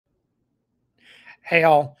Hey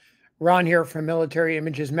all, Ron here from Military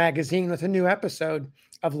Images Magazine with a new episode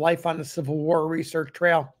of Life on the Civil War Research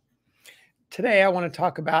Trail. Today I want to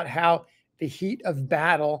talk about how the heat of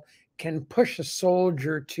battle can push a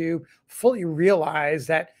soldier to fully realize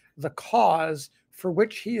that the cause for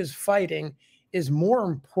which he is fighting is more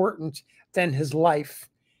important than his life,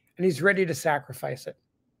 and he's ready to sacrifice it.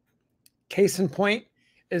 Case in point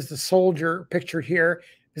is the soldier pictured here.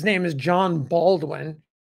 His name is John Baldwin.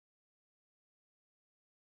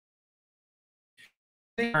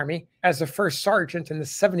 Army as a first sergeant in the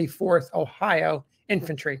 74th Ohio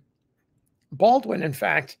Infantry. Baldwin, in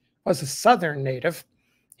fact, was a Southern native.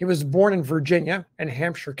 He was born in Virginia and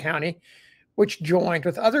Hampshire County, which joined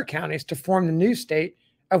with other counties to form the new state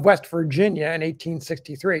of West Virginia in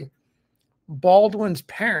 1863. Baldwin's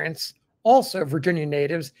parents, also Virginia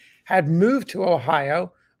natives, had moved to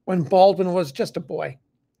Ohio when Baldwin was just a boy.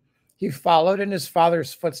 He followed in his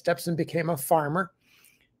father's footsteps and became a farmer.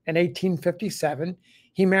 In 1857,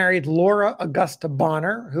 he married Laura Augusta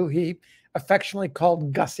Bonner, who he affectionately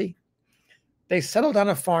called Gussie. They settled on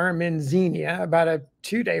a farm in Xenia, about a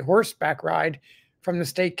 2-day horseback ride from the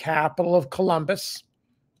state capital of Columbus.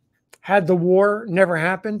 Had the war never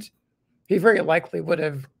happened, he very likely would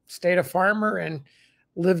have stayed a farmer and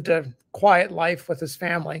lived a quiet life with his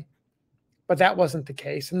family. But that wasn't the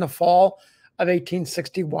case. In the fall of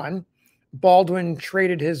 1861, Baldwin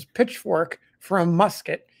traded his pitchfork for a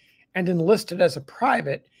musket and enlisted as a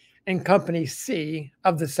private in Company C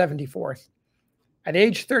of the 74th. At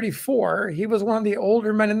age 34, he was one of the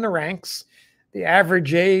older men in the ranks. The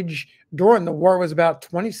average age during the war was about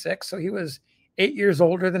 26, so he was 8 years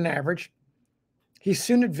older than average. He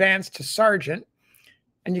soon advanced to sergeant,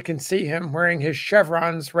 and you can see him wearing his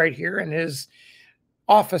chevrons right here and his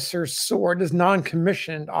officer's sword, his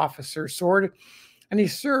non-commissioned officer's sword, and he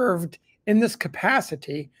served in this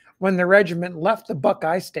capacity when the regiment left the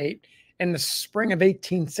Buckeye State in the spring of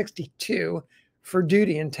 1862 for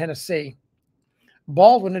duty in Tennessee.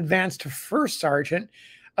 Baldwin advanced to first sergeant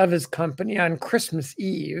of his company on Christmas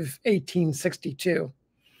Eve, 1862.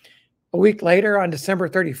 A week later, on December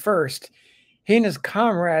 31st, he and his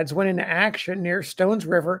comrades went into action near Stones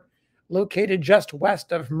River, located just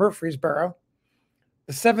west of Murfreesboro.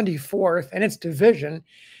 The 74th and its division,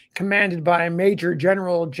 commanded by Major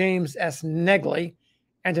General James S. Negley,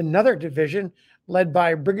 and another division led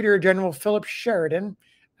by Brigadier General Philip Sheridan,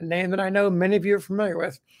 a name that I know many of you are familiar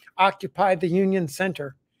with, occupied the Union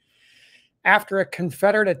Center. After a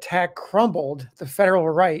Confederate attack crumbled the Federal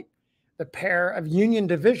right, the pair of Union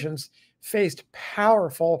divisions faced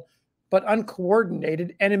powerful but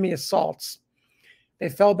uncoordinated enemy assaults. They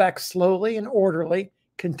fell back slowly and orderly,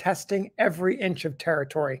 contesting every inch of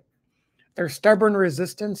territory. Their stubborn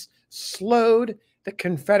resistance slowed the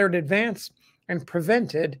Confederate advance and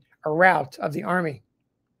prevented a rout of the army.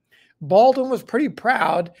 Baldwin was pretty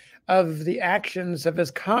proud of the actions of his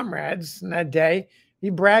comrades in that day. He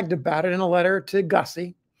bragged about it in a letter to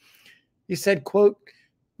Gussie. He said, quote,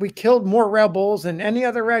 "We killed more rebels than any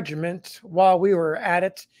other regiment while we were at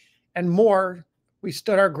it, and more, we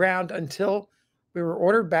stood our ground until we were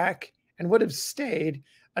ordered back and would have stayed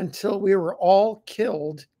until we were all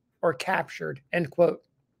killed or captured," end quote.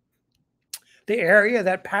 The area,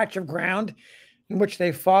 that patch of ground in which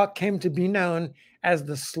they fought, came to be known as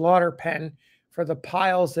the slaughter pen for the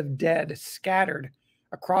piles of dead scattered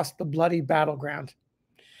across the bloody battleground.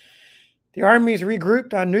 The armies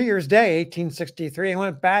regrouped on New Year's Day, 1863, and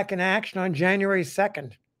went back in action on January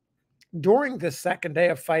 2nd. During this second day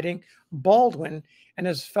of fighting, Baldwin and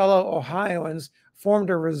his fellow Ohioans formed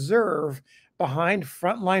a reserve behind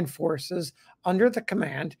frontline forces under the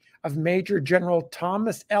command of Major General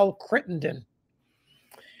Thomas L. Crittenden.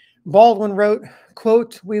 Baldwin wrote,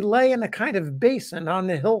 quote, "We lay in a kind of basin on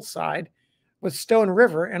the hillside with Stone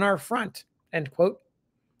River in our front," end quote.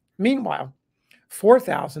 Meanwhile,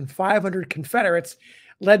 4,500 Confederates,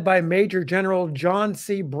 led by Major General John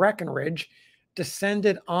C. Breckinridge,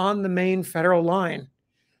 descended on the main Federal line.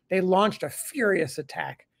 They launched a furious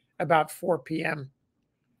attack about 4 p.m.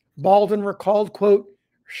 Baldwin recalled, quote,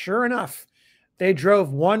 "Sure enough, they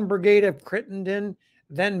drove one brigade of Crittenden,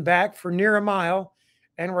 then back for near a mile,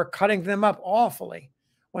 and were cutting them up awfully.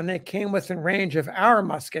 When they came within range of our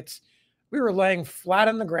muskets, we were laying flat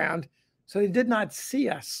on the ground, so they did not see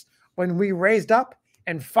us when we raised up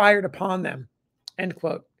and fired upon them," end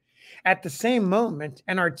quote. At the same moment,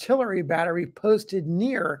 an artillery battery posted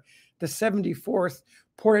near the 74th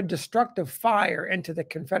poured destructive fire into the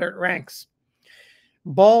Confederate ranks.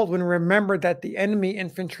 Baldwin remembered that the enemy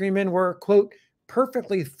infantrymen were, quote,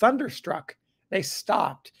 "perfectly thunderstruck. They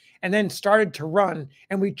stopped and then started to run,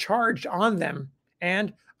 and we charged on them,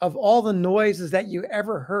 and of all the noises that you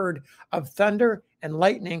ever heard of thunder and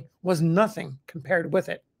lightning was nothing compared with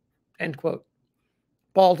it." End quote.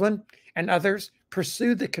 Baldwin and others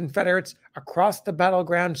pursued the Confederates across the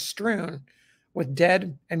battleground strewn with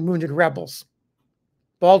dead and wounded rebels.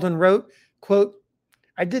 Baldwin wrote, quote,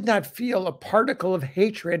 "I did not feel a particle of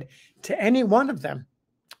hatred to any one of them.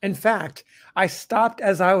 In fact, I stopped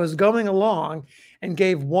as I was going along and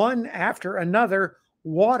gave one after another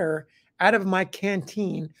water out of my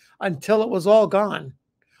canteen until it was all gone.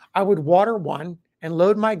 I would water one and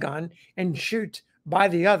load my gun and shoot by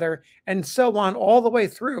the other, and so on all the way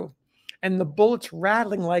through, and the bullets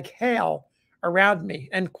rattling like hail around me."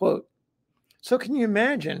 End quote. So can you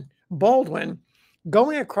imagine Baldwin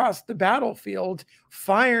going across the battlefield,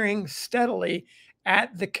 firing steadily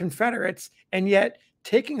at the Confederates, and yet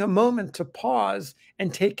taking a moment to pause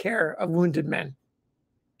and take care of wounded men?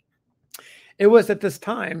 It was at this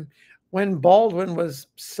time when Baldwin was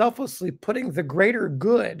selflessly putting the greater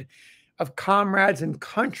good of comrades and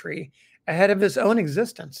country ahead of his own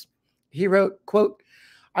existence. He wrote, quote,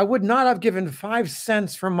 "I would not have given 5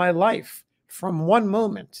 cents from my life from one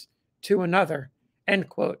moment to another." End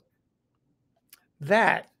quote.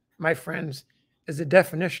 That, my friends, is the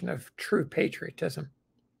definition of true patriotism.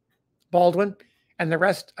 Baldwin and the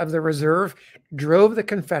rest of the reserve drove the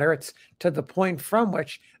Confederates to the point from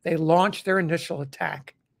which they launched their initial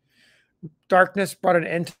attack. Darkness brought an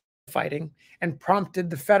end to fighting and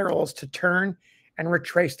prompted the Federals to turn and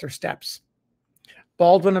retrace their steps.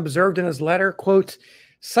 Baldwin observed in his letter, quote,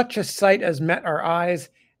 "Such a sight as met our eyes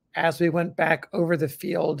as we went back over the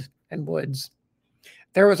field and woods.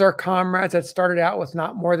 There was our comrades that started out with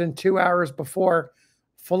not more than 2 hours before,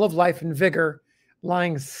 full of life and vigor,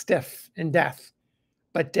 lying stiff in death.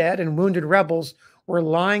 But dead and wounded rebels were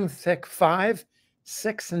lying thick 5,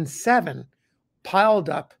 6, and 7, piled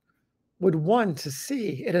up. Would one to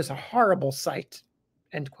see, it is a horrible sight."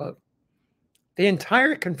 End quote. The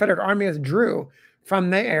entire Confederate army withdrew from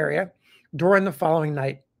the area during the following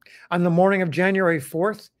night. On the morning of January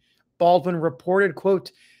 4th, Baldwin reported,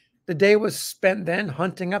 quote, "The day was spent then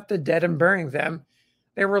hunting up the dead and burying them.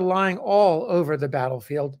 They were lying all over the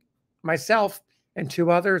battlefield. Myself and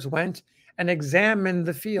 2 others went and examined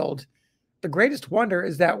the field. The greatest wonder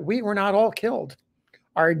is that we were not all killed.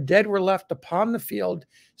 Our dead were left upon the field,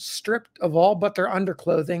 stripped of all but their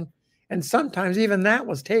underclothing, and sometimes even that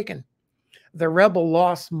was taken. The rebel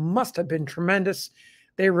loss must have been tremendous.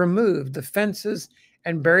 They removed the fences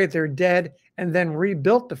and buried their dead, and then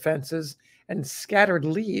rebuilt the fences and scattered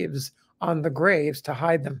leaves on the graves to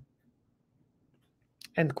hide them."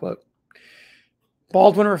 End quote.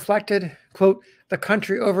 Baldwin reflected, quote, "The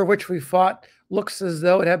country over which we fought looks as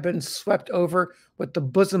though it had been swept over with the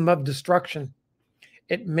bosom of destruction.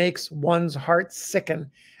 It makes one's heart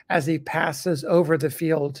sicken as he passes over the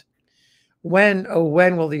field. When, oh,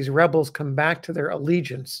 when will these rebels come back to their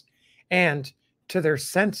allegiance and to their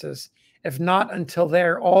senses, if not until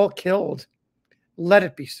they're all killed? Let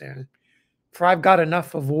it be soon, for I've got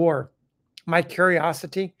enough of war. My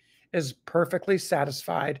curiosity is perfectly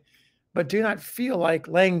satisfied, but do not feel like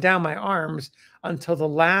laying down my arms until the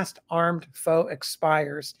last armed foe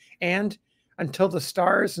expires, and until the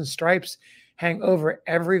stars and stripes hang over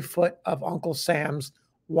every foot of Uncle Sam's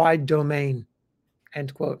wide domain."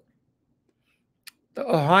 End quote. The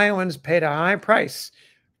Ohioans paid a high price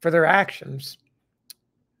for their actions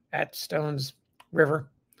at Stone's River.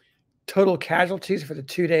 Total casualties for the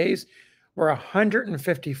 2 days were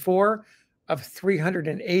 154 of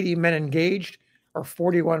 380 men engaged, or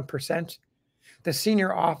 41%. The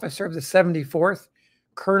senior officer of the 74th,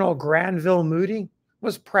 Colonel Granville Moody,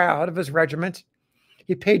 was proud of his regiment.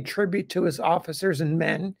 He paid tribute to his officers and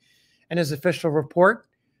men. In his official report,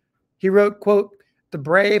 he wrote, quote, "The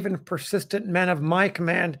brave and persistent men of my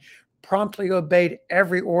command promptly obeyed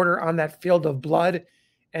every order on that field of blood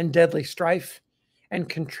and deadly strife, and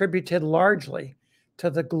contributed largely to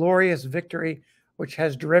the glorious victory which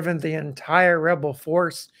has driven the entire rebel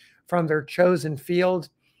force from their chosen field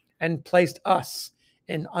and placed us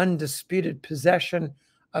in undisputed possession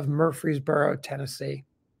of Murfreesboro, Tennessee."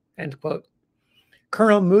 End quote.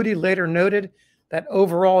 Colonel Moody later noted that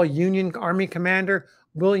overall Union Army Commander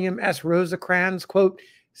William S. Rosecrans, quote,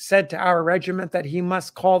 "said to our regiment that he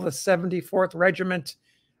must call the 74th Regiment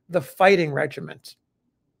the Fighting Regiment."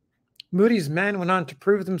 Moody's men went on to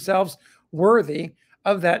prove themselves worthy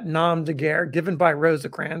of that nom de guerre given by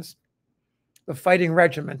Rosecrans. The Fighting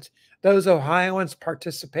Regiment. Those Ohioans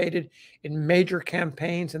participated in major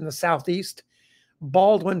campaigns in the Southeast.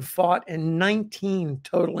 Baldwin fought in 19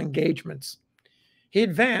 total engagements. He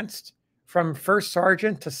advanced from first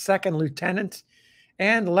sergeant to second lieutenant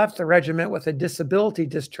and left the regiment with a disability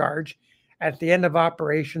discharge at the end of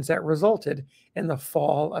operations that resulted in the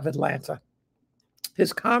fall of Atlanta.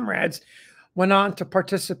 His comrades went on to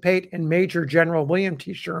participate in Major General William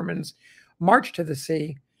T. Sherman's March to the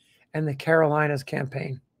Sea and the Carolinas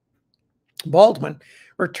campaign. Baldwin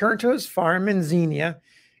returned to his farm in Xenia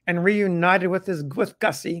and reunited with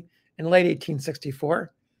Gussie in late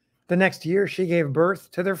 1864. The next year, she gave birth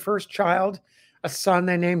to their first child, a son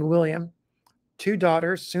they named William. 2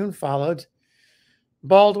 daughters soon followed.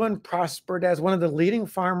 Baldwin prospered as one of the leading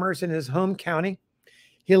farmers in his home county.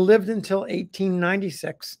 He lived until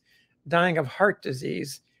 1896, dying of heart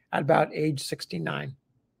disease at about age 69.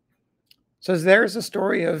 So there's the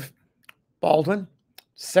story of Baldwin,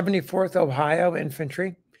 74th Ohio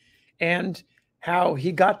Infantry, and how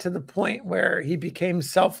he got to the point where he became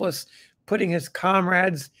selfless, putting his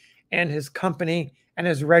comrades and his company and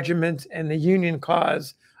his regiment and the Union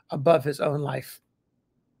cause above his own life.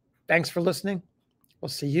 Thanks for listening. We'll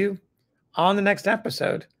see you on the next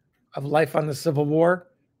episode of Life on the Civil War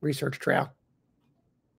Research Trail.